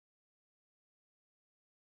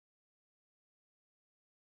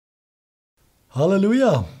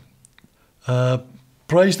Hallelujah.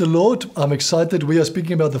 Praise the Lord. I'm excited. We are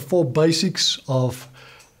speaking about the 4 basics of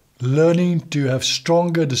learning to have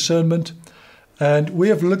stronger discernment. And we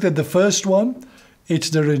have looked at the first one. It's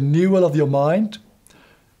the renewal of your mind.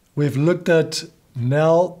 We've looked at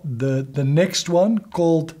now the next one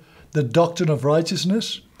called the doctrine of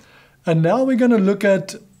righteousness. And now we're going to look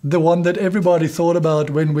at the one that everybody thought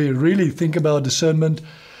about when we really think about discernment.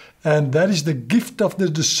 And that is the gift of the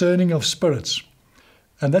discerning of spirits.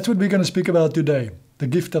 And that's what we're going to speak about today. The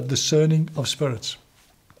gift of discerning of spirits.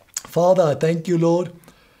 Father, I thank you, Lord.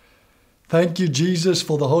 Thank you, Jesus,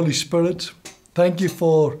 for the Holy Spirit. Thank you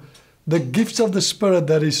for the gifts of the Spirit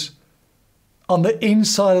that is on the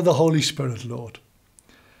inside of the Holy Spirit, Lord.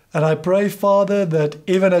 And I pray, Father, that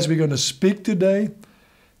even as we're going to speak today,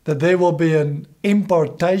 that there will be an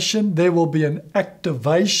impartation, there will be an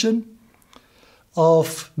activation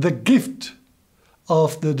of the gift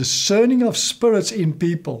of the discerning of spirits in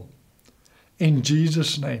people. In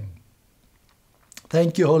Jesus' name.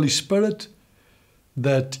 Thank you, Holy Spirit,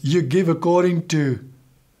 that you give according to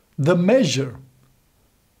the measure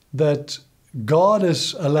that God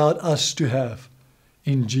has allowed us to have.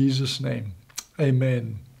 In Jesus' name.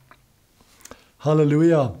 Amen.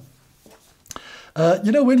 Hallelujah.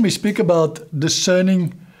 When we speak about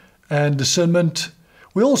discerning and discernment,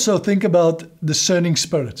 we also think about discerning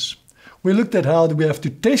spirits. We looked at how we have to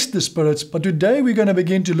test the spirits, but today we're going to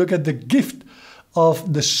begin to look at the gift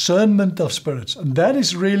of discernment of spirits. And that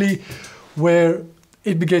is really where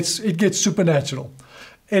it gets supernatural.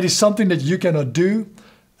 It is something that you cannot do,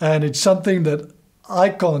 and it's something that I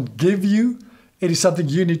can't give you. It is something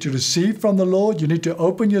you need to receive from the Lord. You need to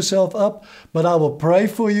open yourself up, but I will pray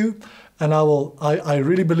for you, and I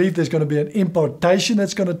really believe there's going to be an impartation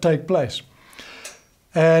that's going to take place.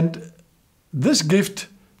 And this gift,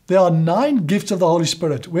 there are 9 gifts of the Holy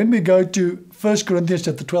Spirit. When we go to 1 Corinthians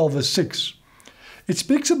chapter 12, verse 6, it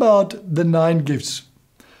speaks about the 9 gifts.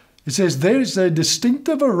 It says, there is a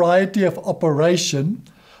distinctive variety of operation,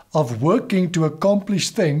 of working to accomplish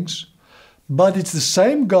things, but it's the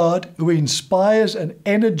same God who inspires and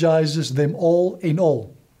energizes them all in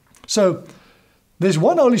all. So, there's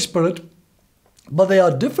one Holy Spirit, but there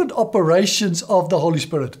are different operations of the Holy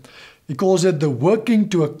Spirit. He calls it the working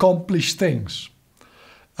to accomplish things.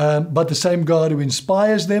 But the same God who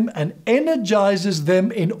inspires them and energizes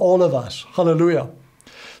them in all of us. Hallelujah.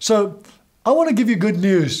 So I want to give you good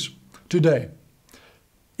news today.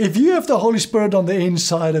 If you have the Holy Spirit on the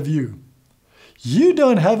inside of you, you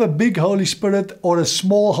don't have a big Holy Spirit or a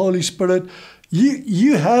small Holy Spirit.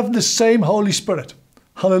 You have the same Holy Spirit.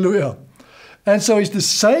 Hallelujah. And so it's the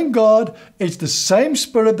same God, it's the same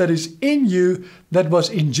Spirit that is in you that was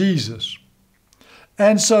in Jesus.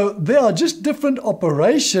 And so there are just different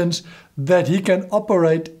operations that he can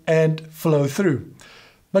operate and flow through.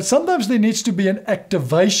 But sometimes there needs to be an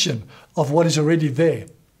activation of what is already there.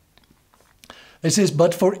 It says,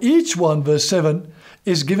 but for each one, verse 7,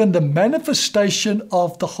 is given the manifestation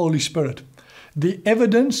of the Holy Spirit, the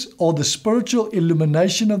evidence or the spiritual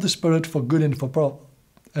illumination of the Spirit for good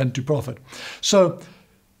and to profit. So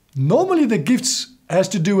normally the gifts has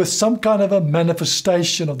to do with some kind of a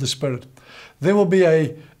manifestation of the Spirit. There will be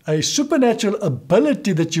a supernatural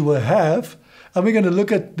ability that you will have, and we're going to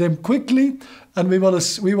look at them quickly, and we want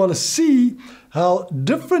to see how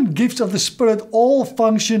different gifts of the Spirit all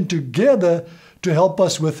function together to help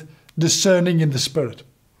us with discerning in the Spirit.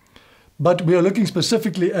 But we are looking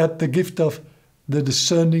specifically at the gift of the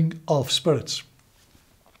discerning of spirits.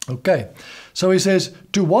 Okay, so he says,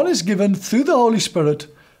 to one is given through the Holy Spirit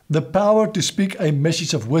the power to speak a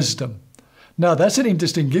message of wisdom. Now that's an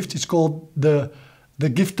interesting gift. It's called the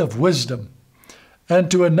gift of wisdom. And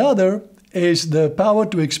to another is the power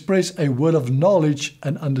to express a word of knowledge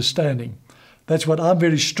and understanding. That's what I'm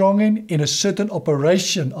very strong in a certain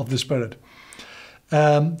operation of the Spirit.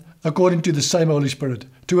 According to the same Holy Spirit.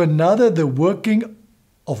 To another, the working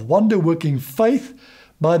of wonder-working faith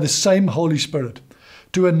by the same Holy Spirit.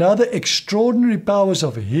 To another, extraordinary powers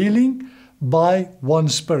of healing by one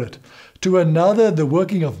Spirit. To another, the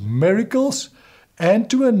working of miracles. And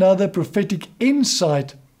to another, prophetic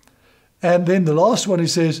insight. And then the last one, he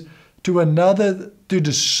says, to another, to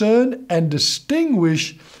discern and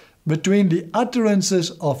distinguish between the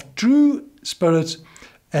utterances of true spirits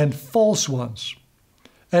and false ones.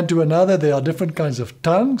 And to another, there are different kinds of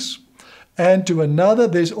tongues. And to another,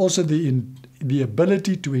 there's also the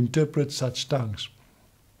ability to interpret such tongues.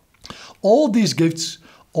 All these gifts,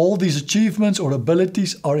 all these achievements or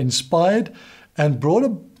abilities are inspired and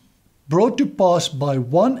brought to pass by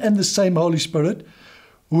one and the same Holy Spirit,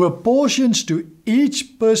 who apportions to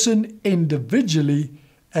each person individually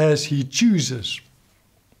as He chooses.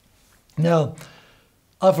 Now,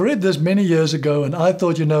 I've read this many years ago, and I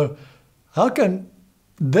thought, how can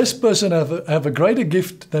this person have a greater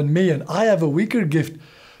gift than me, and I have a weaker gift?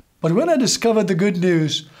 But when I discovered the good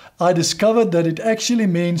news, I discovered that it actually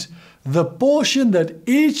means the portion that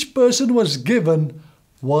each person was given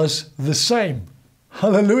was the same.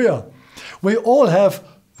 Hallelujah. We all have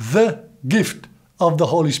the gift of the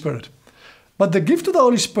Holy Spirit. But the gift of the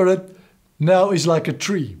Holy Spirit now is like a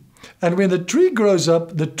tree. And when the tree grows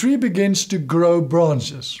up, the tree begins to grow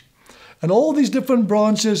branches. And all these different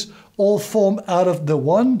branches all form out of the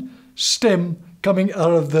one stem coming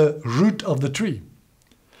out of the root of the tree.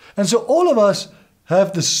 And so all of us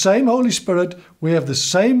have the same Holy Spirit. We have the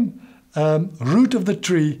same root of the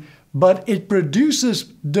tree, but it produces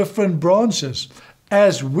different branches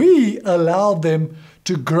as we allow them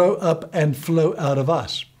to grow up and flow out of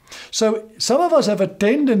us. So some of us have a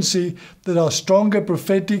tendency that are stronger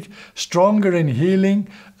prophetic, stronger in healing,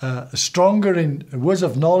 stronger in words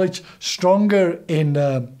of knowledge, stronger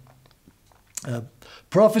in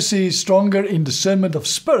prophecy, stronger in discernment of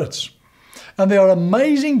spirits. And there are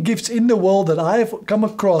amazing gifts in the world that I have come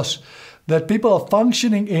across that people are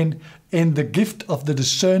functioning in the gift of the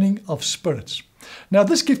discerning of spirits. Now,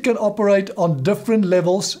 this gift can operate on different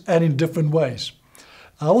levels and in different ways.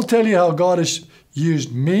 I will tell you how God has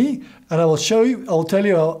used me, and I will tell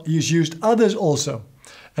you how He's used others also.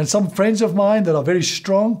 And some friends of mine that are very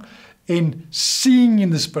strong in seeing in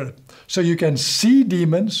the Spirit. So you can see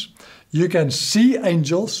demons, you can see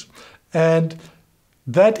angels, and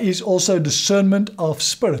that is also discernment of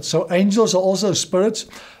spirits. So angels are also spirits.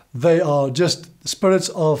 They are just spirits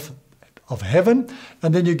of heaven.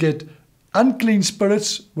 And then you get unclean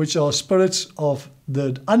spirits, which are spirits of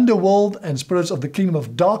the underworld and spirits of the kingdom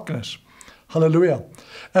of darkness. Hallelujah.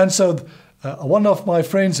 And so one of my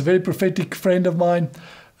friends, a very prophetic friend of mine,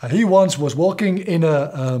 he once was walking in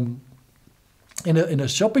a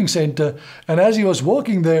shopping center, and as he was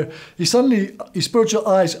walking there, his spiritual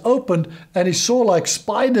eyes opened, and he saw like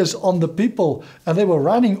spiders on the people, and they were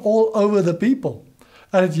running all over the people.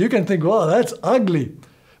 And you can think, wow, that's ugly.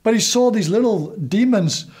 But he saw these little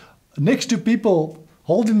demons next to people,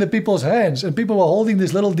 holding the people's hands, and people were holding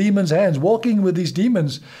these little demons' hands, walking with these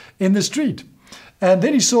demons in the street. And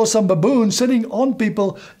then he saw some baboons sitting on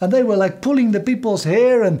people, and they were like pulling the people's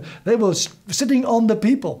hair, and they were sitting on the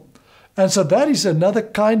people. And so that is another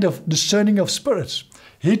kind of discerning of spirits.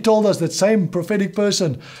 He told us, that same prophetic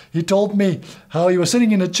person, he told me how he was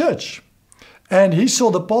sitting in a church, and he saw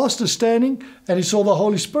the pastor standing, and he saw the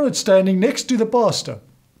Holy Spirit standing next to the pastor.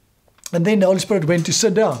 And then the Holy Spirit went to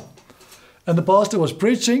sit down. And the pastor was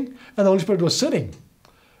preaching, and the Holy Spirit was sitting.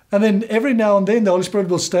 And then every now and then the Holy Spirit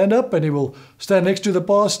will stand up, and He will stand next to the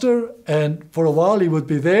pastor, and for a while He would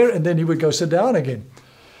be there, and then He would go sit down again.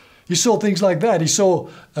 He saw things like that. He saw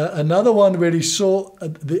another one where he saw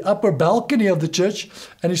the upper balcony of the church,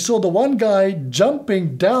 and he saw the one guy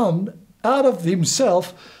jumping down out of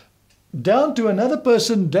himself down to another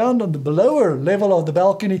person down on the lower level of the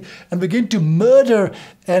balcony and begin to murder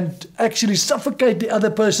and actually suffocate the other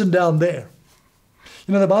person down there.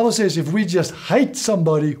 You know, the Bible says if we just hate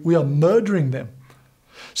somebody, we are murdering them.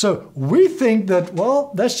 So we think that,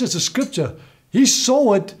 well, that's just a scripture. He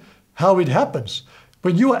saw it, how it happens.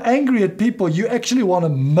 When you are angry at people, you actually want to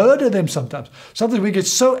murder them sometimes. Sometimes we get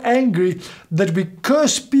so angry that we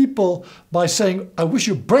curse people by saying, I wish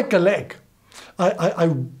you break a leg.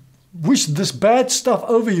 I wish this bad stuff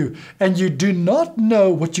over you. And you do not know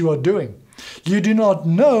what you are doing. You do not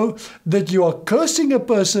know that you are cursing a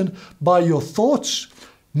person by your thoughts,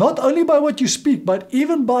 not only by what you speak, but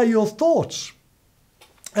even by your thoughts.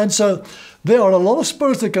 And so there are a lot of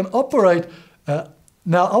spirits that can operate.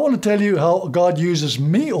 Now, I want to tell you how God uses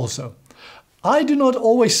me also. I do not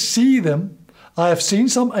always see them. I have seen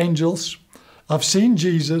some angels. I've seen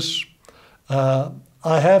Jesus. I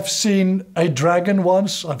have seen a dragon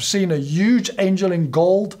once. I've seen a huge angel in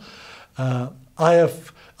gold.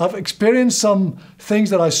 I've experienced some things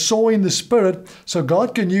that I saw in the Spirit. So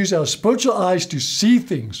God can use our spiritual eyes to see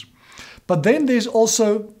things. But then there's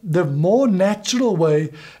also the more natural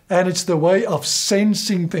way, and it's the way of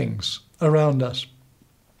sensing things around us.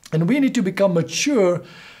 And we need to become mature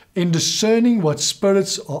in discerning what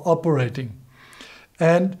spirits are operating.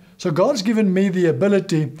 And so God's given me the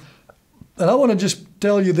ability, and I want to just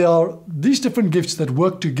tell you there are these different gifts that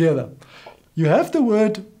work together. You have the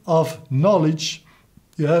word of knowledge,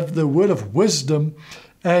 you have the word of wisdom,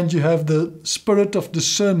 and you have the spirit of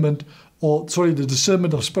discernment, the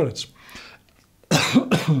discernment of spirits.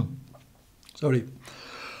 Sorry.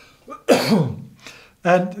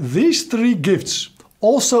 And these three gifts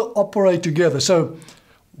also operate together. So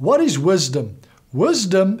what is wisdom?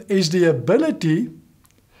 Wisdom is the ability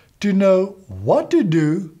to know what to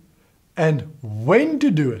do and when to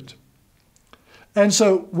do it. And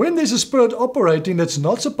so when there's a spirit operating that's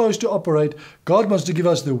not supposed to operate, God wants to give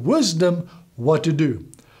us the wisdom what to do.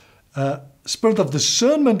 Spirit of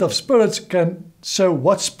discernment of spirits can show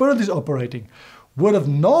what spirit is operating. Word of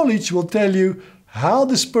knowledge will tell you how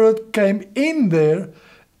the spirit came in there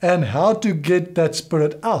and how to get that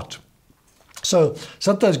spirit out. So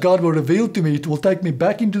sometimes God will reveal to me, it will take me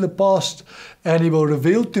back into the past, and He will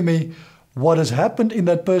reveal to me what has happened in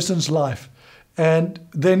that person's life. And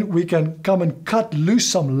then we can come and cut loose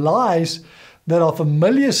some lies that are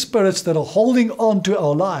familiar spirits that are holding on to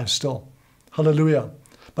our lives still. Hallelujah.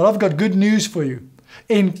 But I've got good news for you.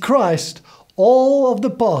 In Christ, all of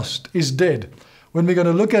the past is dead. When we're going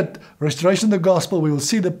to look at restoration of the gospel, we will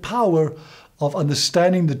see the power of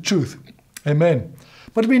understanding the truth. Amen.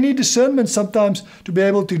 But we need discernment sometimes to be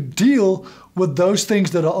able to deal with those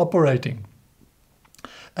things that are operating.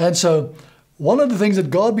 And so one of the things that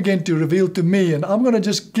God began to reveal to me, and I'm going to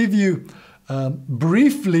just give you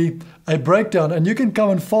briefly a breakdown, and you can come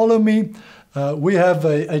and follow me. We have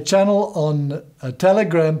a channel on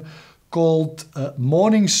Telegram called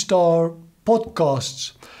Morning Star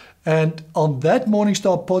Podcasts. And on that Morning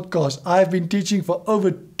Star podcast, I've been teaching for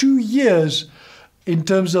over 2 years in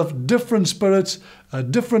terms of different spirits,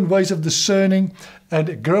 different ways of discerning,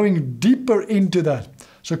 and growing deeper into that.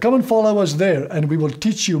 So come and follow us there, and we will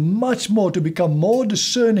teach you much more to become more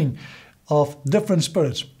discerning of different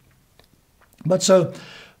spirits. But so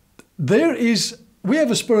we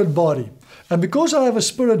have a spirit body. And because I have a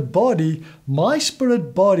spirit body, my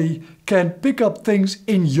spirit body can pick up things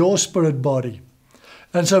in your spirit body.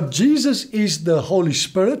 And so Jesus is the Holy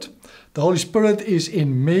Spirit. The Holy Spirit is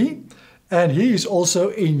in me, and He is also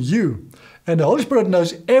in you. And the Holy Spirit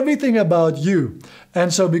knows everything about you.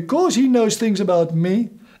 And so because He knows things about me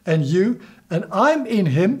and you, and I'm in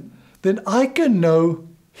Him, then I can know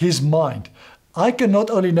His mind. I can not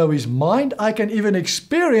only know His mind, I can even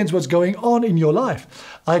experience what's going on in your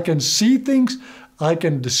life. I can see things, I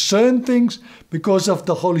can discern things because of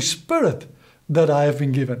the Holy Spirit that I have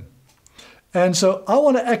been given. And so I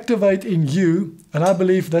want to activate in you, and I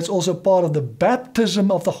believe that's also part of the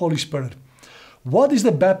baptism of the Holy Spirit. What is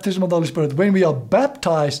the baptism of the Holy Spirit? When we are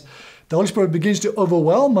baptized, the Holy Spirit begins to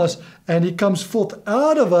overwhelm us, and He comes forth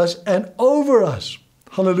out of us and over us.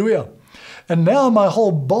 Hallelujah. And now my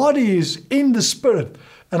whole body is in the Spirit,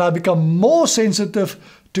 and I become more sensitive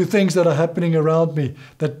to things that are happening around me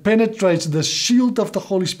that penetrates the shield of the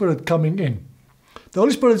Holy Spirit coming in. The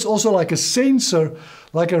Holy Spirit is also like a sensor,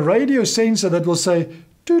 like a radio sensor that will say,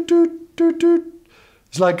 toot, toot, toot, toot.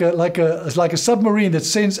 It's like a submarine that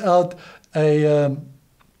sends out a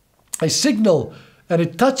signal, and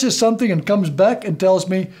it touches something and comes back and tells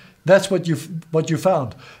me that's what you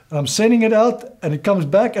found. And I'm sending it out, and it comes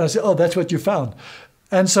back, and I say, oh, that's what you found.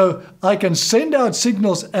 And so I can send out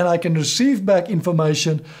signals, and I can receive back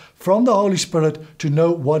information from the Holy Spirit to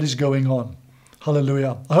know what is going on.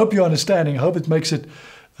 Hallelujah. I hope you're understanding. I hope it makes it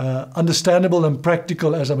understandable and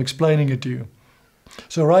practical as I'm explaining it to you.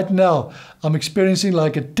 So right now, I'm experiencing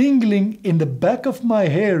like a tingling in the back of my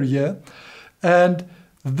hair here. And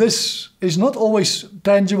this is not always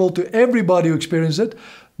tangible to everybody who experiences it,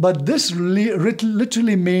 but this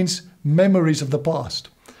literally means memories of the past.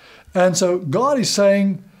 And so God is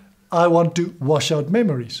saying, I want to wash out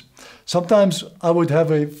memories. Sometimes I would have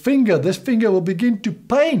a finger. This finger will begin to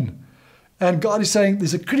pain. And God is saying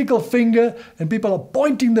there's a critical finger, and people are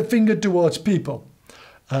pointing the finger towards people.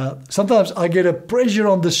 Sometimes I get a pressure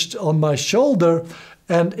on my shoulder,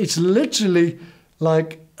 and it's literally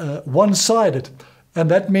like one-sided. And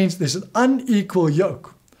that means there's an unequal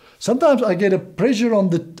yoke. Sometimes I get a pressure on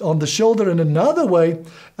the shoulder in another way,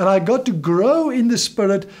 and I got to grow in the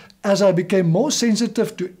Spirit as I became more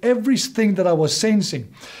sensitive to everything that I was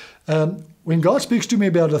sensing. When God speaks to me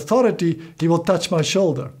about authority, He will touch my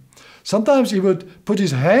shoulder. Sometimes He would put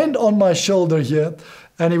His hand on my shoulder here,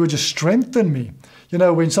 and He would just strengthen me. You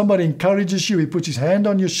know, when somebody encourages you, He puts His hand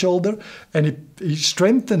on your shoulder, and He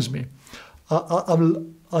strengthens me.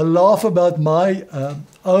 I laugh about my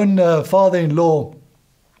own father-in-law.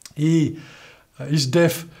 He's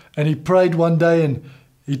deaf, and he prayed one day, and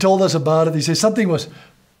he told us about it. He said something was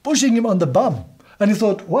pushing him on the bum. And he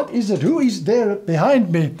thought, what is it? Who is there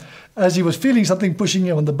behind me? As he was feeling something pushing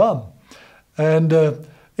him on the bum. And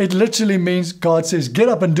it literally means God says, get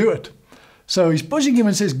up and do it. So He's pushing him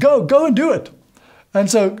and says, go and do it. And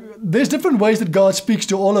so there's different ways that God speaks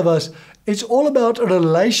to all of us. It's all about a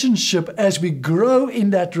relationship. As we grow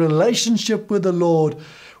in that relationship with the Lord,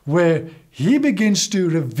 where He begins to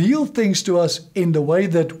reveal things to us in the way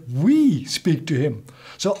that we speak to Him.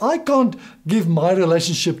 So I can't give my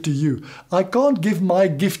relationship to you. I can't give my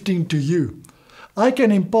gifting to you. I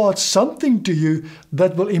can impart something to you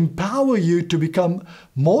that will empower you to become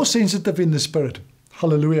more sensitive in the Spirit.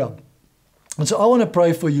 Hallelujah. And so I want to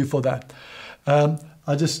pray for you for that.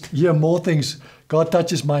 I just hear more things. God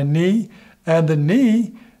touches my knee, and the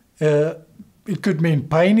knee, it could mean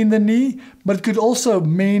pain in the knee, but it could also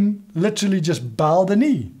mean literally just bow the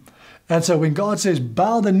knee. And so when God says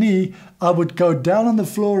bow the knee, I would go down on the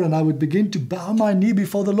floor and I would begin to bow my knee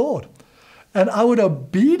before the Lord. And I would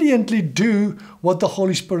obediently do what the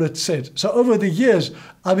Holy Spirit said. So over the years,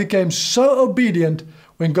 I became so obedient.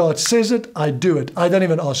 When God says it, I do it. I don't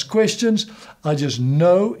even ask questions. I just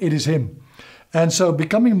know it is Him. And so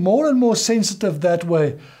becoming more and more sensitive that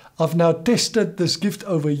way, I've now tested this gift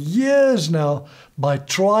over years now by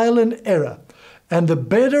trial and error. And the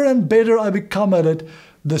better and better I become at it,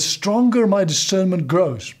 the stronger my discernment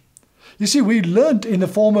grows. You see, we learned in the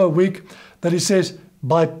former week that He says,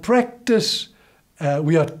 by practice,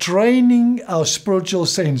 we are training our spiritual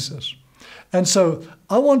senses. And so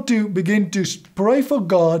I want to begin to pray for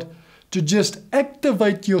God to just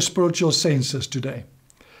activate your spiritual senses today.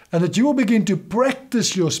 And that you will begin to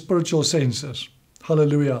practice your spiritual senses.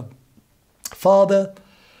 Hallelujah. Father,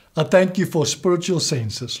 I thank You for spiritual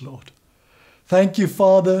senses, Lord. Thank You,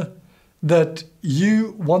 Father, that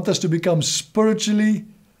You want us to become spiritually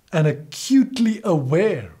and acutely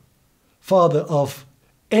aware, Father, of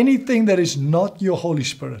anything that is not Your Holy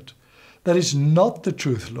Spirit, that is not the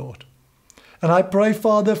truth, Lord. And I pray,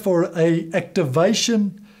 Father, for an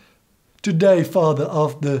activation today, Father,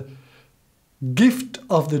 of the gift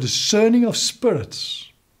of the discerning of spirits,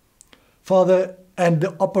 Father, and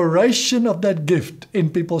the operation of that gift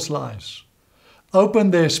in people's lives.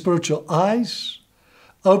 Open their spiritual eyes,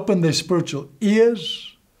 open their spiritual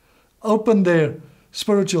ears, open their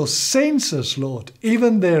spiritual senses, Lord,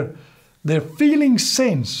 even their feeling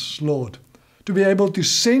sense, Lord, to be able to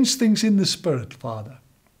sense things in the Spirit, Father.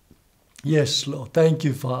 Yes, Lord. Thank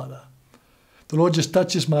You, Father. The Lord just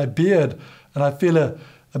touches my beard, and I feel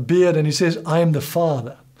a beard, and He says, I am the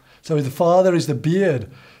Father. So the Father is the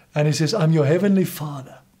beard, and He says, I'm Your Heavenly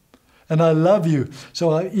Father, and I love You.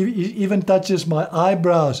 So He even touches my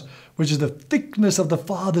eyebrows, which is the thickness of the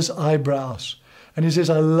Father's eyebrows. And He says,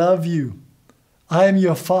 I love you. I am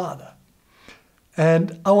Your Father.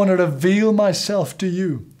 And I want to reveal myself to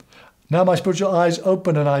you. Now my spiritual eyes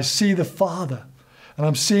open, and I see the Father. And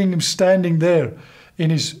I'm seeing Him standing there in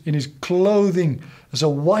his clothing, as a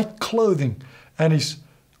white clothing. And He's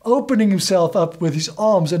opening Himself up with His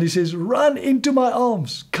arms. And He says, run into my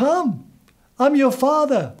arms. Come. I'm Your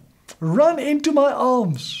Father. Run into my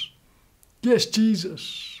arms. Yes,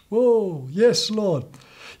 Jesus. Whoa. Yes, Lord.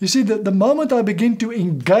 You see, the moment I begin to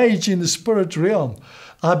engage in the spirit realm,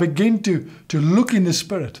 I begin to look in the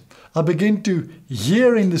Spirit. I begin to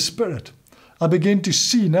hear in the Spirit. I begin to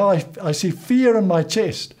see. Now I see fear in my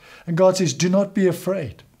chest. And God says, do not be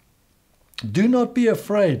afraid. Do not be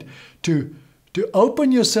afraid to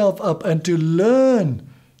open yourself up and to learn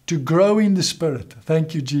to grow in the Spirit.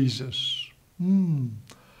 Thank You, Jesus.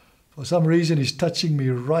 For some reason, He's touching me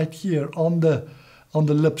right here on the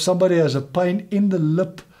lip. Somebody has a pain in the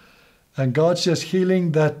lip, and God's just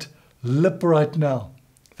healing that lip right now.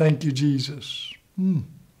 Thank You, Jesus.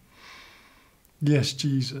 Yes,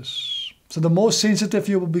 Jesus. So the more sensitive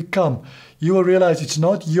you will become, you will realize it's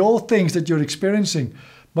not your things that you're experiencing,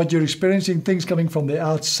 but you're experiencing things coming from the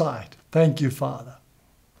outside. Thank You, Father.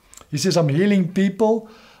 He says, I'm healing people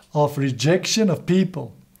of rejection of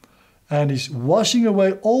people. And He's washing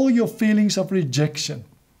away all your feelings of rejection.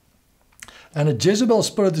 And a Jezebel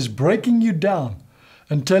spirit is breaking you down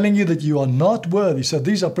and telling you that you are not worthy. So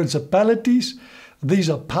these are principalities. These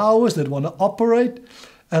are powers that want to operate,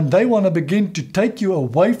 and they want to begin to take you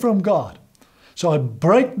away from God. So I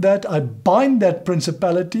break that, I bind that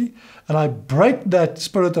principality, and I break that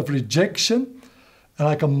spirit of rejection, and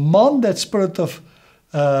I command that spirit of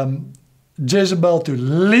Jezebel to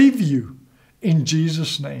leave you in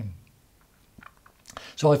Jesus' name.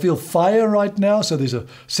 So I feel fire right now, so there's a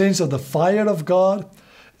sense of the fire of God,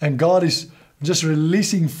 and God is just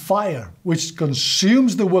releasing fire, which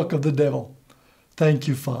consumes the work of the devil. Thank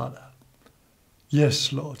You, Father.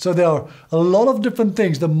 Yes, Lord. So there are a lot of different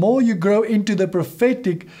things. The more you grow into the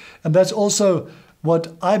prophetic, and that's also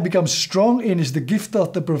what I become strong in, is the gift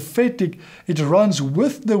of the prophetic. It runs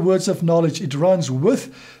with the words of knowledge. It runs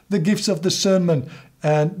with the gifts of discernment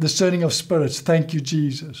and discerning of spirits. Thank You,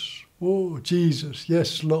 Jesus. Oh, Jesus.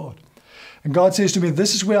 Yes, Lord. And God says to me,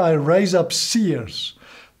 this is where I raise up seers.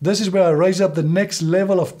 This is where I raise up the next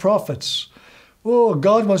level of prophets. Oh,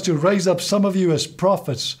 God wants to raise up some of you as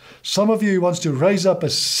prophets. Some of you He wants to raise up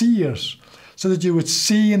as seers so that you would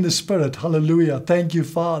see in the Spirit. Hallelujah. Thank you,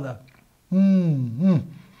 Father.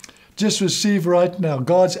 Just receive right now.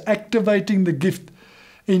 God's activating the gift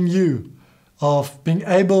in you of being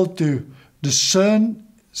able to discern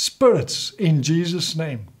spirits in Jesus'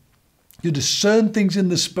 name. You discern things in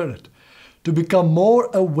the Spirit, to become more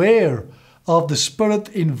aware of the Spirit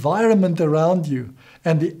environment around you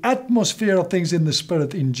and the atmosphere of things in the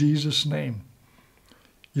Spirit in Jesus' name.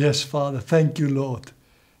 Yes, Father. Thank you, Lord.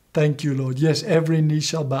 Thank you, Lord. Yes, every knee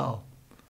shall bow